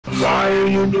Why are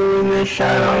you doing this,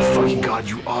 Shadow? Oh my fucking god,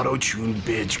 you auto-tune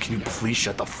bitch. Can you please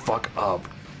shut the fuck up?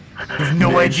 You have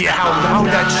no idea how loud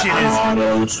that shit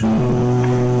is.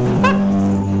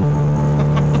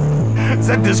 Is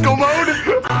that disco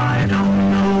mode? I don't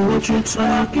know what you're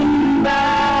talking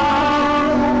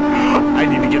about. I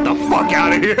need to get the fuck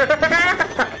out of here.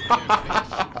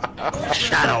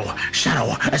 Shadow,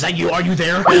 is that you? Are you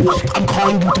there? I'm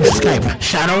calling you through Skype.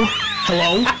 Shadow?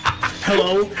 Hello?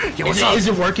 Yeah, what's up? Is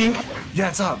it working? Yeah,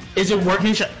 it's up. Is it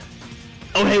working?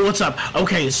 Oh, hey, what's up?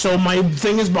 Okay, so my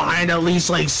thing is behind at least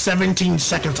like 17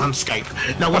 seconds on Skype.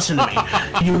 Now listen to me.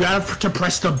 You got to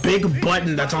press the big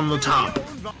button that's on the top.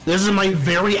 This is my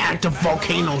very active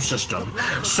volcano system.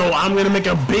 So I'm gonna make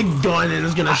a big gun and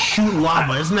it's gonna shoot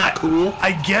lava. Isn't that cool?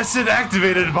 I guess it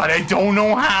activated, but I don't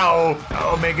know how.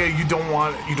 Omega, you don't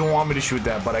want me to shoot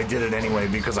that, but I did it anyway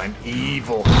because I'm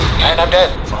evil. And I'm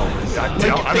dead. Oh, God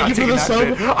damn, I'm Thank not you for taking the that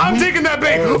sub. bait. I'm taking that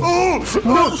bait.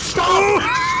 No, stop!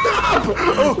 Stop! What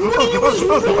are you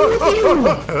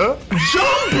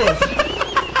Jump!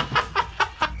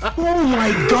 Oh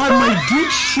my god, my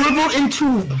dude shriveled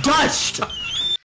into dust!